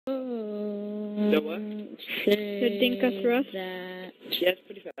The what? The Dinka thrust? Yeah, it's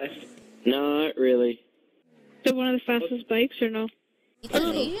pretty fast. Not really. So one of the fastest bikes, or no?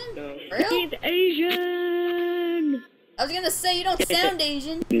 Ethan's Asian? No. Real? He's Asian! I was gonna say, you don't sound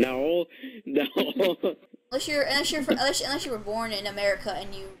Asian. No. Unless you were born in America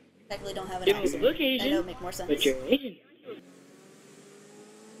and you technically don't have an You accent. look Asian, That would make more sense. but you're Asian.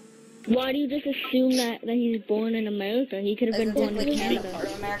 Why do you just assume that he's born in America? He could have been Isn't born in technically Canada Canada. part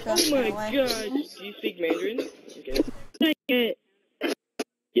of America? Oh my in a way? god. Do you speak Mandarin? Okay. Can I get,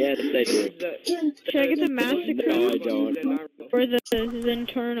 Yes, I do. should I get the No, massacre I don't. or the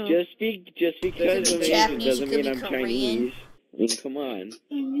internal? Just because I'm Asian Japanese, doesn't you could mean be I'm Korean. Chinese. I mean, come on.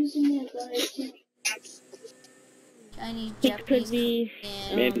 Chinese, He Japanese, could be,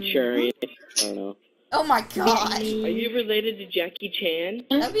 Korean. Manchurian. I don't know. Oh my god! Are you related to Jackie Chan?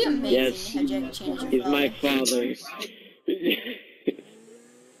 That'd be amazing Yes. to have Jackie Chan as your He's my father. father.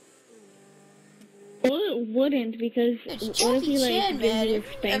 Well, it wouldn't, because It's what if Jackie he, like, Chan, gives man. you a If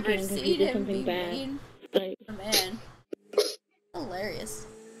you've spanking ever because he seen did him something be bad? mean, Like, oh, man. Hilarious.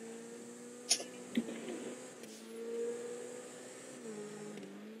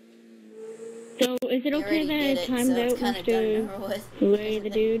 so is it You okay already that did I it, timed so it's out kinda done and Mr. over with. Ray the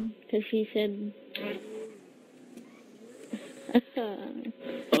dude? Because he said...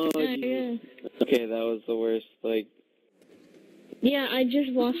 Oh, yeah. geez. Okay, that was the worst. Like, Yeah, I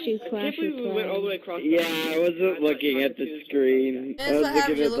just watched you I clash can't believe we went all the way across. yeah, I wasn't looking at the screen. That's I was what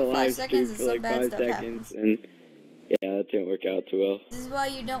happens, looking you at the look 5 live seconds stream and for some like bad 5 stuff seconds, happens. and yeah, that didn't work out too well. This is why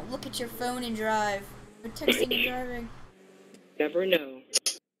you don't look at your phone and drive. Or texting and driving. Never know.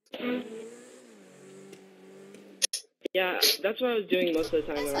 Yeah, that's what I was doing most of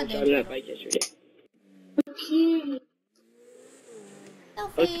the time when I was driving that bike yesterday.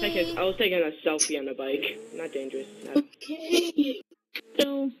 Selfie! I was taking a selfie on the bike. Not dangerous.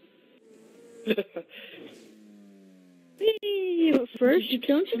 So, Hey, but first,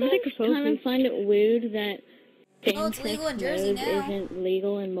 don't you guys kind of find it weird that Oh, it's legal in Jersey mode now. isn't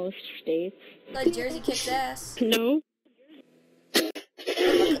legal in most states? Like Jersey kicks ass. no.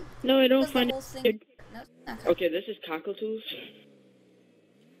 No, I don't That's the find whole it thing. weird. No, it's not Okay, this is Cockatoos.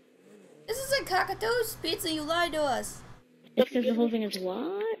 This is a Cockatoos pizza, you lied to us. It's because the whole thing is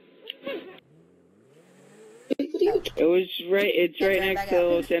what? It was right. It's Yeah, right turn it next back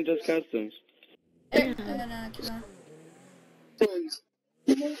out. to Santos Customs. No, keep going.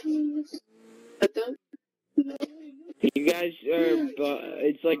 You guys are.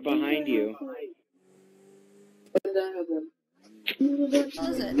 It's like behind you. What is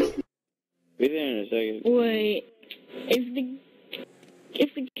it? Be there in a second. Wait, if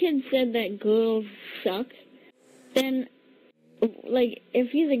the kid said that girls suck, then, like, if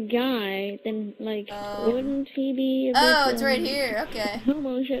he's a guy, then, like, wouldn't he be a bit, Oh, it's right here. Okay.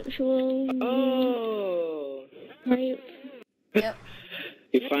 homosexual? Oh. Right? Yep.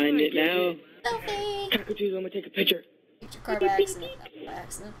 You find it now? Selfie! Cockatoos, I'm gonna take a picture. Picture car by accident. Not by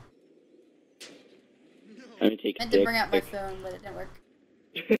accident. I'm gonna take a Meant to bring out my pic. phone, but it didn't work.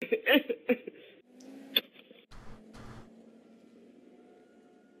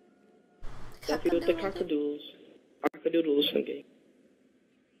 Selfie with the cockadoodles. Cockadoodles, okay.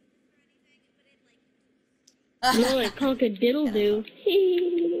 More like cock-a-diddle-doo.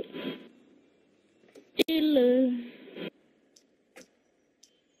 Diddle.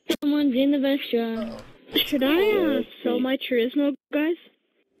 Someone's in the restaurant. Should I sell my Turismo, guys?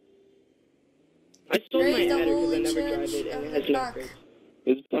 I sold my Praise the header because I holy never drive church it and of it the has no cock. brakes.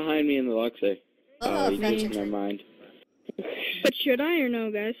 It's behind me in the Luxor. Oh, you fetch changed it. my mind. But should I or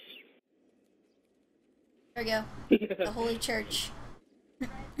no, guys? There we go. The holy church.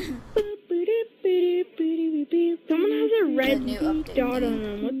 Someone has a red new update. dot on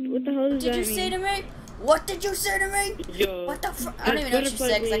them. What the hell does What that did you say mean? to me? What did you say to me? Yo. What the fr- I don't even know what you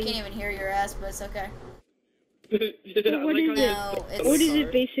said because I can't even hear your ass, but it's okay. What is it? No, it's... What is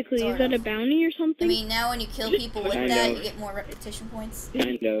it basically? Sort Is that a of. bounty or I something? mean, now when you kill people with Kind that, of. you get more repetition points.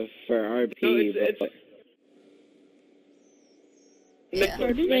 Kind of, for RP, No, it's- but... Yeah.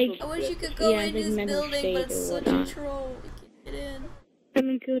 Like, I wish you could go Yeah, into like this mental building, state but it's or such a whatnot. troll. You can't get in. I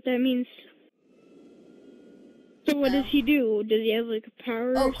don't know what that means. So what does he do? Does he have like a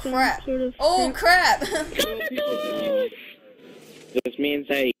power Oh, or some crap. sort of... Oh, crap! This means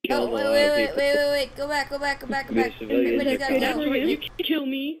that he Oh, killed a wait, lot wait, of wait, people. wait, wait, wait. Go back, go back, go back, go back. Civilians Everybody's are gotta That's go. right, you can kill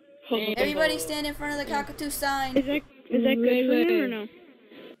me. Everybody stand in front of the cockatoo sign. Is that good for him or no?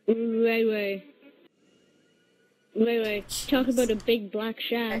 Wait. Talk about a big black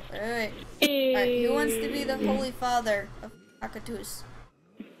shaft. Alright, Hey. alright. Who wants to be the holy father of cockatoos?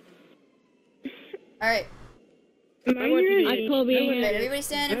 Alright. Am I ready? I call being Alright, everybody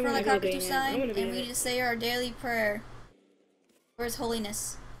stand in front of the cockatoo I sign, wanna be and in we it. just say our daily prayer for His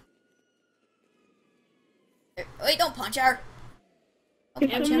Holiness. Wait, don't punch her!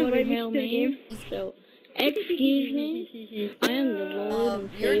 Don't punch him. Everyone hail me. So, excuse me. I am the Lord and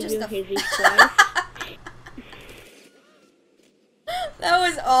You're just Savior, a... Jesus Christ. That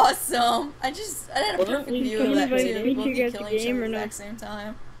was awesome! I had a Well, perfect we view can of that invite too. you Both to you get the killing each game other or at the no? exact same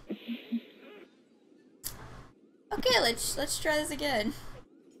time. Okay, let's try this again.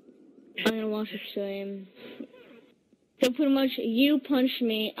 I'm gonna watch the stream. So pretty much, you punch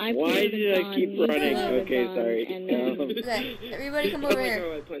me, I pull Why the did I gun, keep you running? pull the Okay, gun, sorry. and then... Okay, everybody come Oh over my here.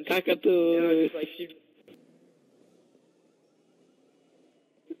 God, I punched. Cockatoos. Like, she...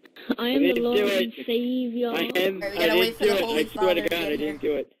 I am the didn't do Lord it. and Savior. I Alright, we I gotta didn't wait for do the it. Holy I swear to Father to God, get I didn't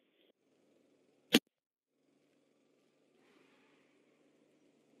do it.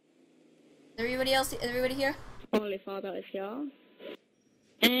 Everybody here? Holy Father is here.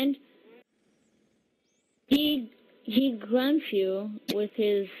 And he grants you with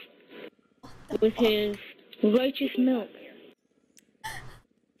his righteous milk.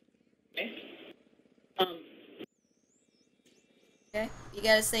 Okay, you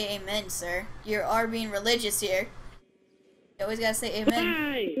gotta say amen, sir. You are being religious here. You always gotta say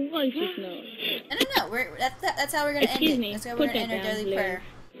amen. Righteous milk. No. That's how we're gonna Excuse end me, it. That's how put we're gonna that end our down, daily please. prayer.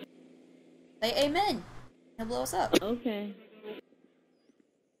 Say amen. He'll blow us up. Okay.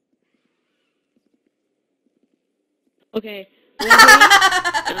 Okay. Wait.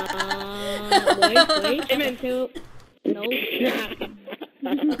 Amen. So, no.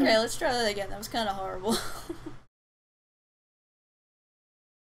 Okay, let's try that again. That was kind of horrible.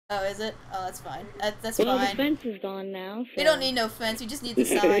 Oh, is it? Oh, that's fine. That's Well, the fine. fence is gone now. So. We don't need no fence. We just need the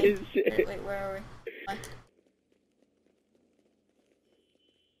sign. Wait, where are we?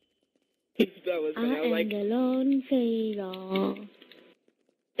 That was funny. I was I like, am the Lord and Savior.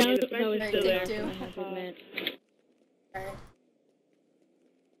 That was Very still there. good, too. I have to admit. Alright.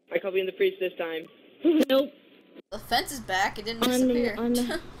 I call being the priest this time. Nope. The fence is back. It didn't I'm disappear.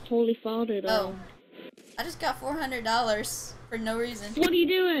 the Holy Father, though. Oh. I just got $400 for no reason. What are you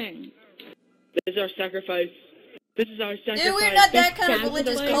doing? This is our sacrifice. This is our sacrifice. Dude, we're not that kind of Sacrifice.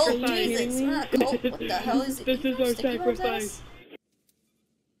 religious cult. Sacrifice. Jesus, we're not a cult. What the hell is it? This is our Sticky bombs at sacrifice. us?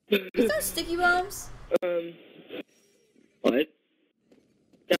 Is that sticky bombs? What?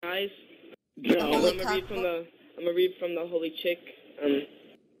 Guys, No. Holy I'm gonna read from the holy chick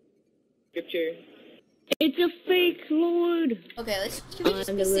scripture. It's a fake Lord. Okay, can we just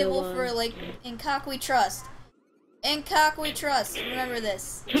I'm be the real civil one. for, like, in cock we trust. In cock we trust. Remember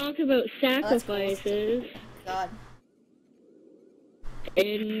this. Talk about that's cool. sacrifices. God.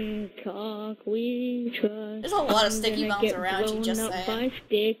 In cock we trust. There's a lot of I'm sticky gonna bombs get around you, blown just up saying. by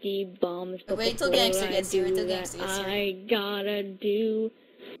sticky bombs. But Wait till before Gangster I gets here, do wait till that, Gangster gets here. I gotta do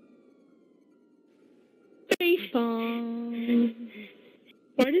face bomb.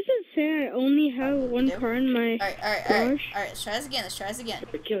 Why does it say I only have one do? car in my Alright, garage? let's try this again,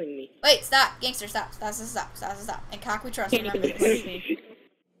 You're killing me. Wait, stop! Gangster, stop. In cock we trust, Can't remember even this. push me.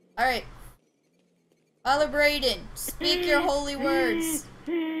 Alright. Father Braden, speak your holy words.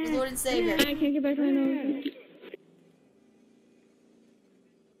 Lord and Savior. I can't get back to my nose.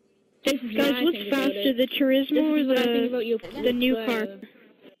 This is Guys, what I what's think about faster, it. the Turismo or This is what I think the about you. the new car?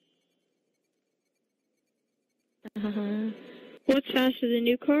 What's faster, the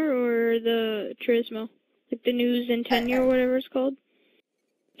new car or the Turismo? Like the new Centennial or whatever it's called?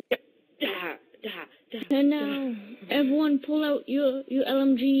 And now, everyone pull out your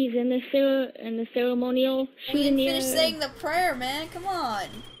LMGs and the ceremonial We shoot in didn't the finish air. saying the prayer, man. Come on. I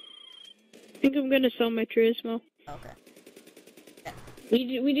think I'm gonna sell my Turismo. Okay.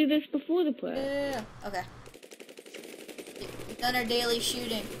 We do this before the prayer. Yeah. Okay. We've done our daily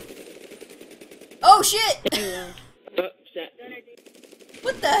shooting. Oh shit!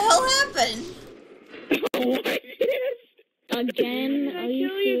 What the hell happened? Again? Are you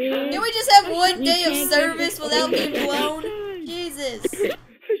serious? Can we just have one We day of can't service get without this being blown? Jesus. Shut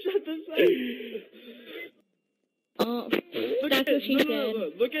the sign. Oh, Look that's at what she no, said. no,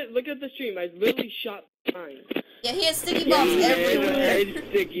 no, look at the stream. I literally shot the sign. Yeah, he has sticky bombs everywhere. There's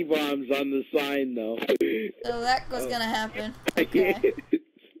sticky bombs on the sign, though. So that was gonna happen. Okay.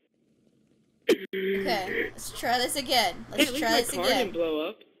 Okay. Let's try this again. Hey, Let's at least try my this car again. didn't blow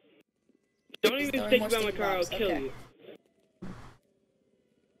up. Don't Just even throwing think more about my sticky car. I'll bombs. kill Okay. you.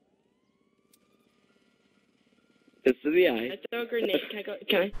 It's to the Can eye. I throw a grenade? Can I? Can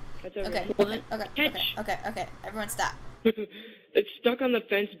I throw a Okay. grenade? Okay. Everyone stop. It's stuck on the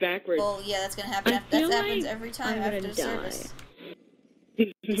fence backwards. Well, yeah, that's gonna happen. I That feel happens like every time I'm after gonna the die. service.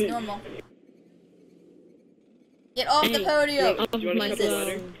 It's normal. Get off the podium! Do you want a cup of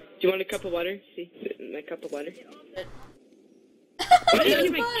water? Do you want a cup of water? See, my cup of water. Look at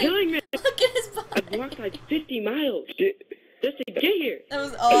his You're body! killing me! Look at his body! I've walked like 50 miles just to get here. That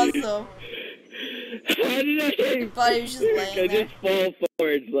was awesome. How did I? Your body was just laying I there. just fall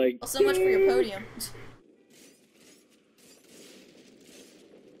forwards like. Well, so much for your podium.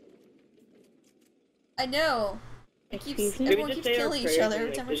 I know. Everyone keeps killing each other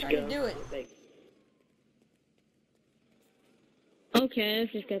every time we're trying to do it. Like, Okay,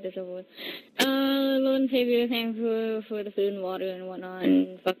 let's just get this over with. Lord and Savior, thanks for the food and water and whatnot,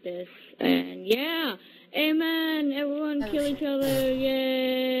 and fuck this. And yeah! Amen! Everyone kill each other,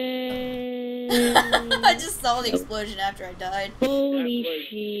 yay! I just saw the explosion after I died. Holy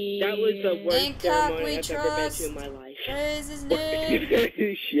shit. that was the worst In cock ceremony we I've ever been trust. to in my life. Praise his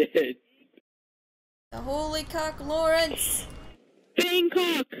name. Shit. The Holy Cock Lawrence.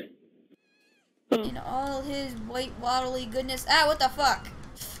 Bangkok! Oh. In all his white waddly goodness. Ah, what the fuck?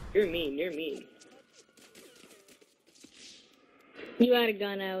 You're mean, you're mean. You had a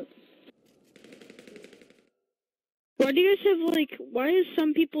gun out. Why do you guys have, like, why is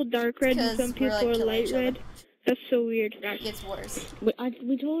some people dark red and Because some we're, people like, are killing light each other. red? That's so weird. It gets worse.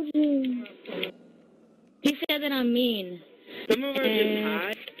 We told you. You said that I'm mean. Some of our just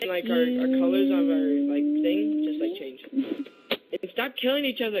high, and like our colors of our like thing just like change. And stop killing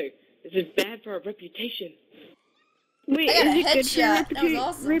each other. This is bad for our reputation. Wait, I got is a it good headshot. for That was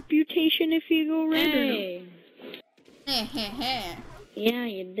awesome. reputation if you go red or no? Hey. Yeah,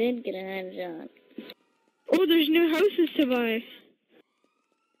 you did get a headshot. Oh, there's new houses to buy.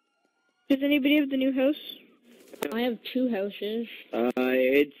 Does anybody have the new house? I have 2 houses.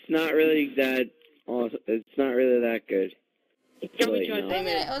 It's not really that awesome. It's not really that good. Can we Wait, try no. saying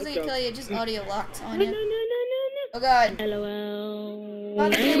that? I was gonna tell you, just audio locked on No, you. no, no, no, Oh god. LOL.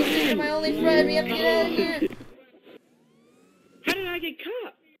 Father James, you're my only friend. We have to get out of here. How did I get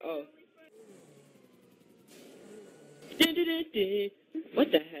caught? Oh.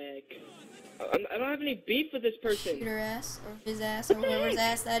 What the heck? I don't have any beef with this person. Shoot her ass, or his ass, or whoever's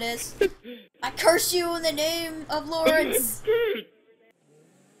ass that is. I curse you in the name of Lawrence.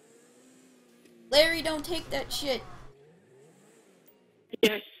 Larry, don't take that shit.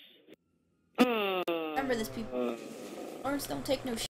 Yes. Remember this, people. Lawrence don't take no shit.